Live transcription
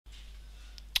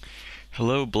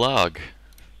Hello, blog.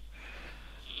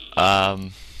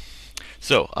 Um,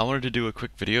 so I wanted to do a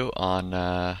quick video on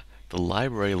the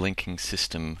library linking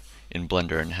system in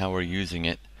Blender and how we're using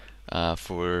it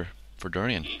for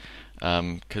Durian,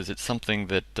 because it's something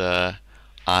that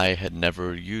I had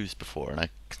never used before, and I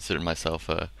consider myself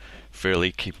a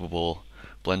fairly capable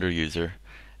Blender user,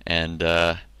 and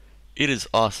it is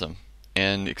awesome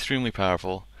and extremely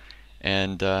powerful,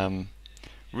 and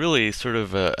really sort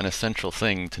of an essential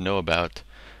thing to know about,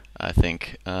 I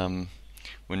think,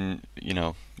 when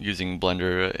using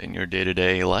Blender in your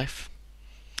day-to-day life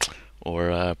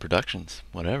or productions,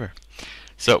 whatever.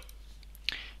 So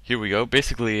here we go.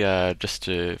 Basically, just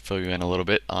to fill you in a little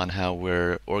bit on how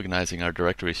we're organizing our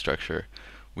directory structure,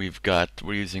 we're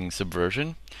using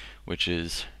subversion, which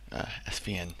is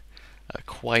SVN, a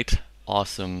quite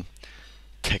awesome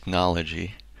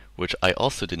technology, which I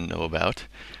also didn't know about,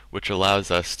 which allows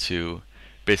us to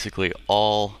basically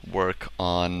all work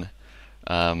on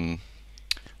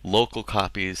local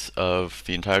copies of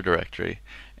the entire directory,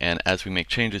 and as we make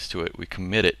changes to it, we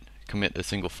commit a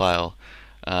single file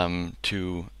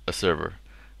to a server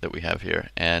that we have here,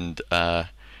 and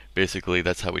basically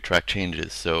that's how we track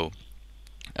changes. So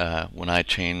when I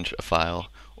change a file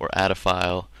or add a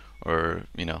file or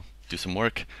do some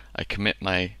work, I commit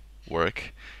my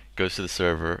work, goes to the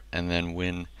server, and then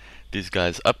when these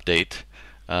guys update,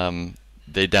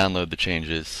 they download the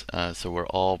changes. So we're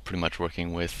all pretty much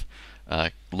working with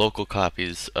local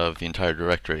copies of the entire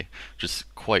directory, which is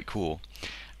quite cool.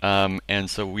 And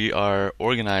so we are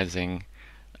organizing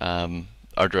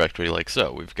our directory like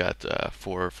so. We've got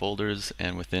 4 folders,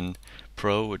 and within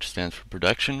Pro, which stands for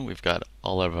production, we've got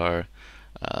all of our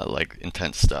like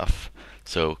intense stuff.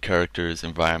 So characters,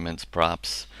 environments,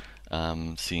 props,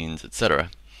 scenes, etc.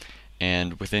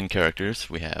 And within characters,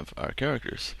 we have our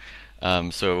characters.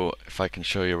 So if I can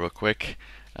show you real quick,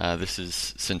 this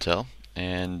is Syntel,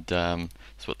 and this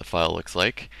is what the file looks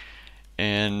like.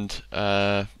 And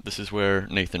this is where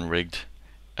Nathan rigged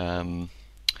her,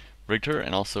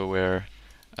 and also where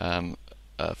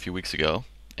a few weeks ago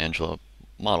Angela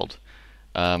modeled.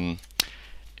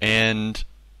 And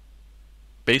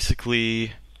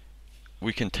basically,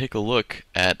 we can take a look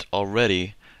at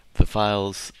already the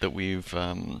files that we've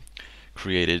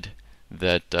created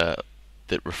that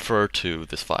refer to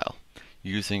this file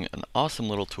using an awesome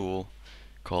little tool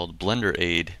called Blender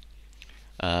Aid,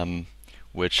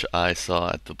 which I saw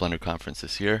at the Blender conference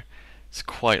this year. It's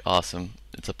quite awesome.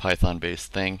 It's a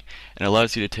Python-based thing, and it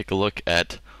allows you to take a look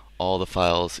at all the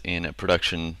files in a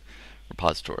production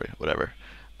repository, whatever.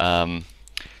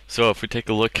 So if we take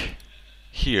a look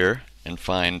here and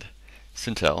find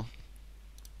Syntel,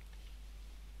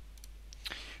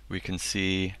 we can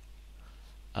see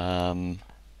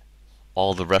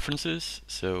all the references.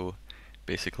 So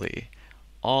basically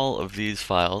all of these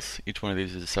files, each one of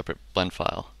these is a separate blend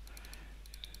file,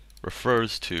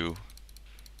 refers to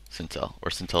Syntel, or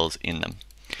Syntel is in them.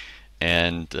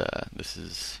 And this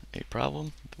is a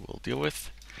problem that we'll deal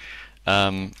with.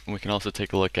 We can also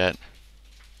take a look at,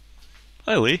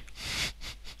 hi Lee.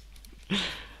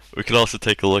 We could also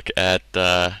take a look at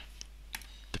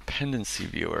dependency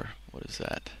viewer. What is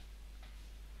that?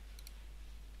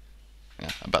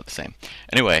 Yeah, about the same.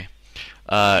 Anyway,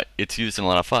 it's used in a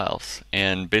lot of files,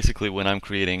 and basically when I'm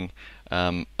creating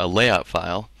a layout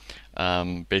file,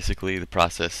 basically the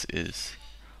process is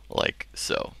like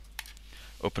so.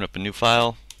 Open up a new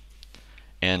file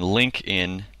and link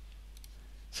in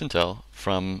Syntel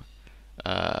from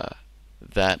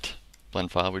that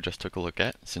blend file we just took a look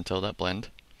at, syntel.blend,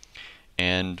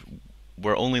 and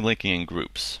we're only linking in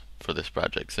groups for this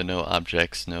project, so no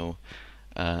objects, no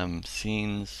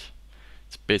scenes.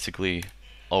 It's basically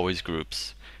always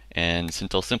groups, and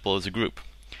Syntel simple is a group.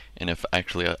 And if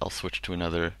actually I'll switch to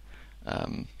another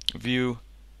view,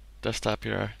 desktop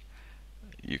here,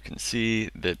 you can see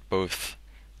that both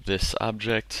this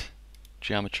object,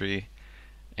 geometry,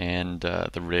 and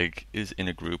the rig is in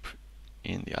a group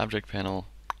in the object panel,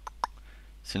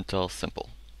 Syntel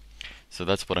simple. So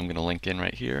that's what I'm going to link in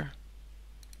right here.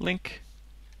 Link.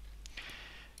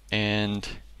 And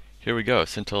here we go.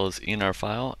 Syntel is in our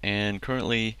file, and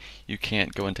currently you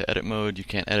can't go into edit mode, you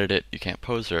can't edit it, you can't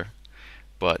pose her.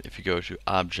 But if you go to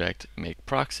Object, Make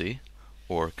Proxy,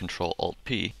 or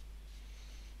Control-Alt-P,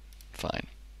 fine,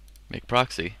 Make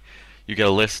Proxy, you get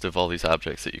a list of all these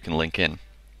objects that you can link in.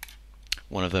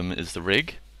 One of them is the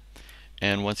rig,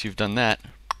 and once you've done that,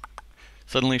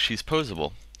 suddenly she's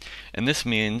posable. And this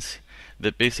means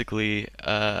that basically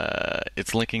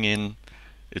it's linking in,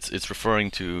 it's referring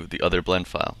to the other blend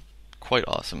file. Quite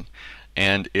awesome.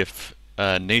 And if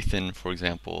Nathan, for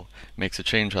example, makes a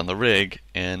change on the rig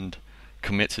and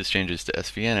commits his changes to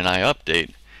SVN and I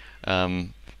update,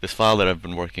 this file that I've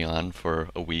been working on for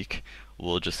a week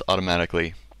will just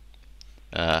automatically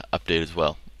update as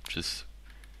well, which is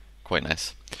quite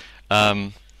nice.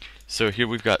 So here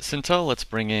we've got Syntel. Let's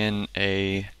bring in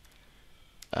a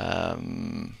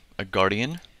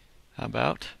guardian. How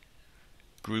about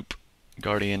group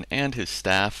guardian and his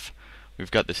staff?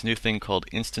 We've got this new thing called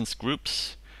instance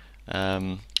groups.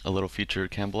 A little feature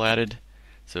Campbell added,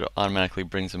 so it automatically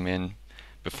brings them in.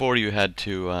 Before you had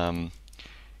to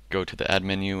go to the add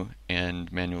menu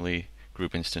and manually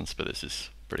group instance, but this is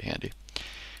pretty handy.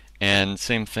 And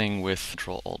same thing with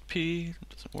Control-Alt-P.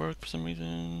 Doesn't work for some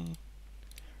reason.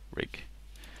 Rig.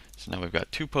 So now we've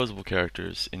got two posable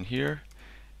characters in here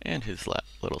and his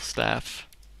little staff.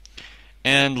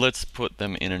 And let's put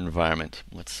them in an environment,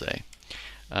 let's say.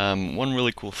 One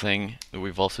really cool thing that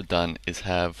we've also done is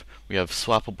we have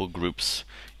swappable groups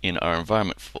in our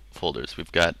environment folders.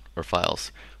 We've got, or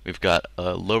files. We've got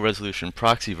a low resolution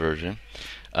proxy version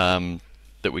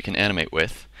that we can animate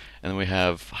with, and then we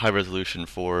have high resolution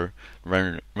for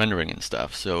rendering and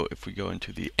stuff. So if we go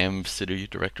into the mcity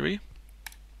directory,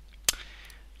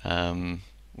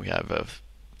 we have a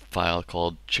file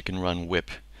called chicken run whip,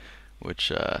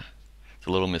 which is a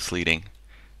little misleading,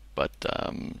 but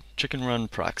chicken run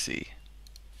proxy.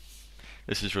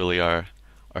 This is really our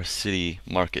city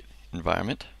market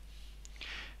environment,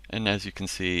 and as you can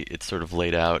see, it's sort of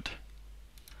laid out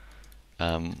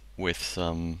with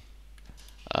some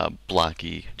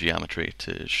blocky geometry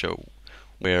to show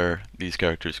where these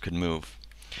characters could move.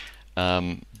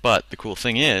 But the cool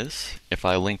thing is, if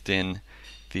I linked in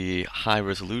the high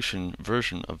resolution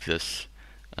version of this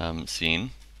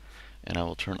scene, and I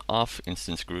will turn off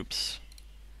instance groups,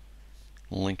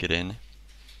 link it in,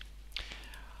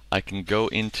 I can go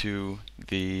into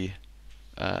the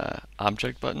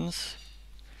object buttons,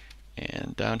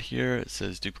 and down here it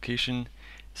says duplication.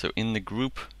 So in the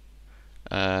group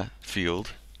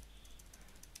field,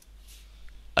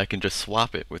 I can just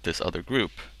swap it with this other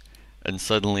group, and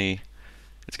suddenly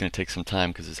it's going to take some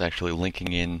time because it's actually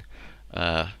linking in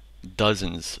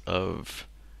dozens of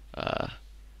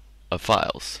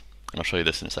files. And I'll show you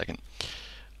this in a second.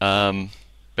 Bam,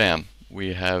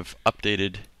 we have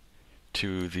updated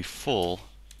to the full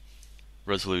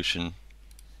resolution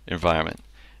environment,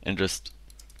 and just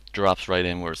drops right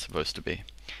in where it's supposed to be.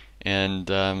 And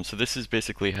so this is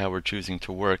basically how we're choosing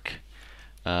to work.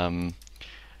 You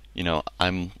know,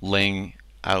 I'm laying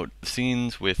out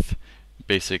scenes with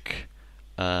basic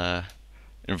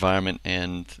environment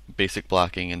and basic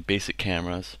blocking and basic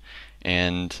cameras,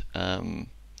 and then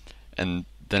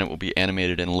it will be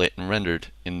animated and lit and rendered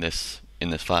in this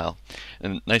file.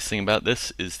 And the nice thing about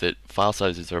this is that file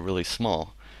sizes are really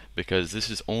small, because this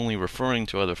is only referring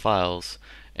to other files,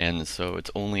 and so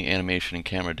it's only animation and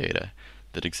camera data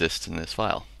that exists in this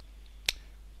file.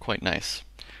 Quite nice.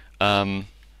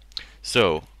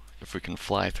 So if we can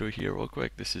fly through here real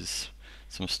quick, this is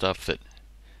some stuff that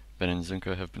Ben and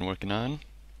Zunka have been working on.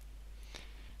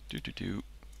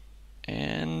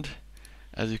 And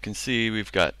as you can see,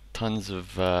 we've got tons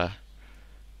of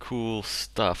cool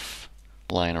stuff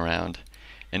lying around,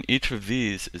 and each of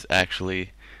these is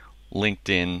actually linked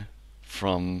in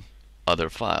from other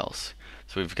files.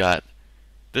 So we've got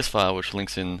this file which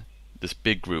links in this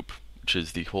big group, which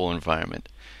is the whole environment.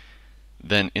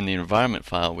 Then in the environment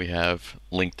file we have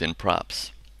linked in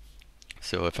props.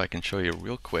 So if I can show you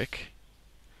real quick,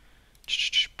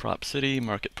 prop city,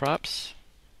 market props.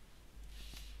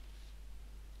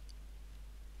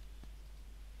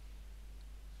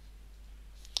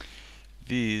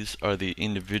 These are the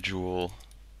individual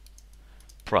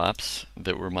props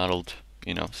that were modeled,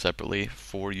 you know, separately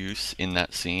for use in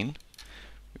that scene.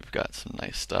 We've got some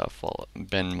nice stuff.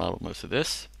 Ben modeled most of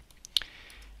this.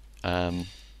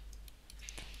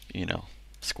 You know,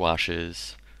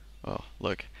 squashes. Oh,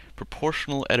 look,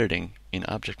 proportional editing in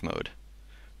object mode.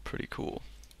 Pretty cool.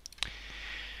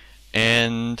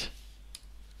 And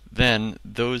then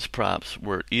those props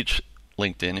were each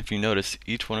linked in. If you notice,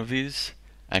 each one of these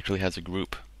actually has a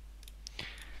group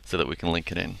so that we can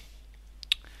link it in.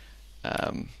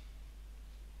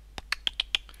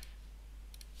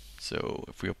 So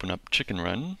if we open up Chicken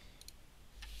Run,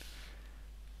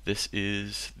 this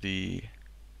is the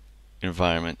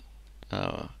environment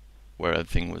where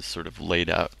everything was sort of laid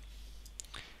out.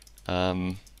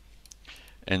 And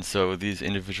so these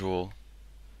individual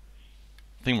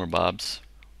thingamabobs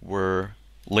were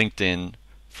linked in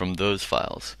from those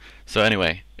files. So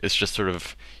anyway, it's just sort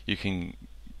of, you can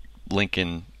link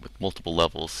in with multiple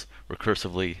levels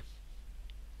recursively,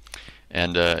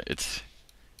 and it's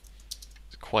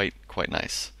quite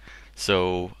nice.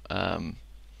 So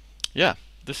yeah,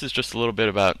 this is just a little bit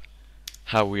about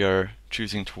how we are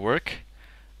choosing to work,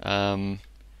 um,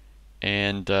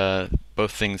 and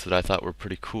both things that I thought were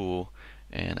pretty cool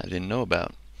and I didn't know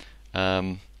about.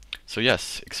 So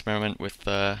yes, experiment with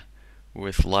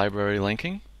library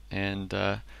linking, and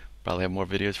probably have more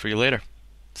videos for you later.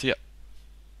 See ya.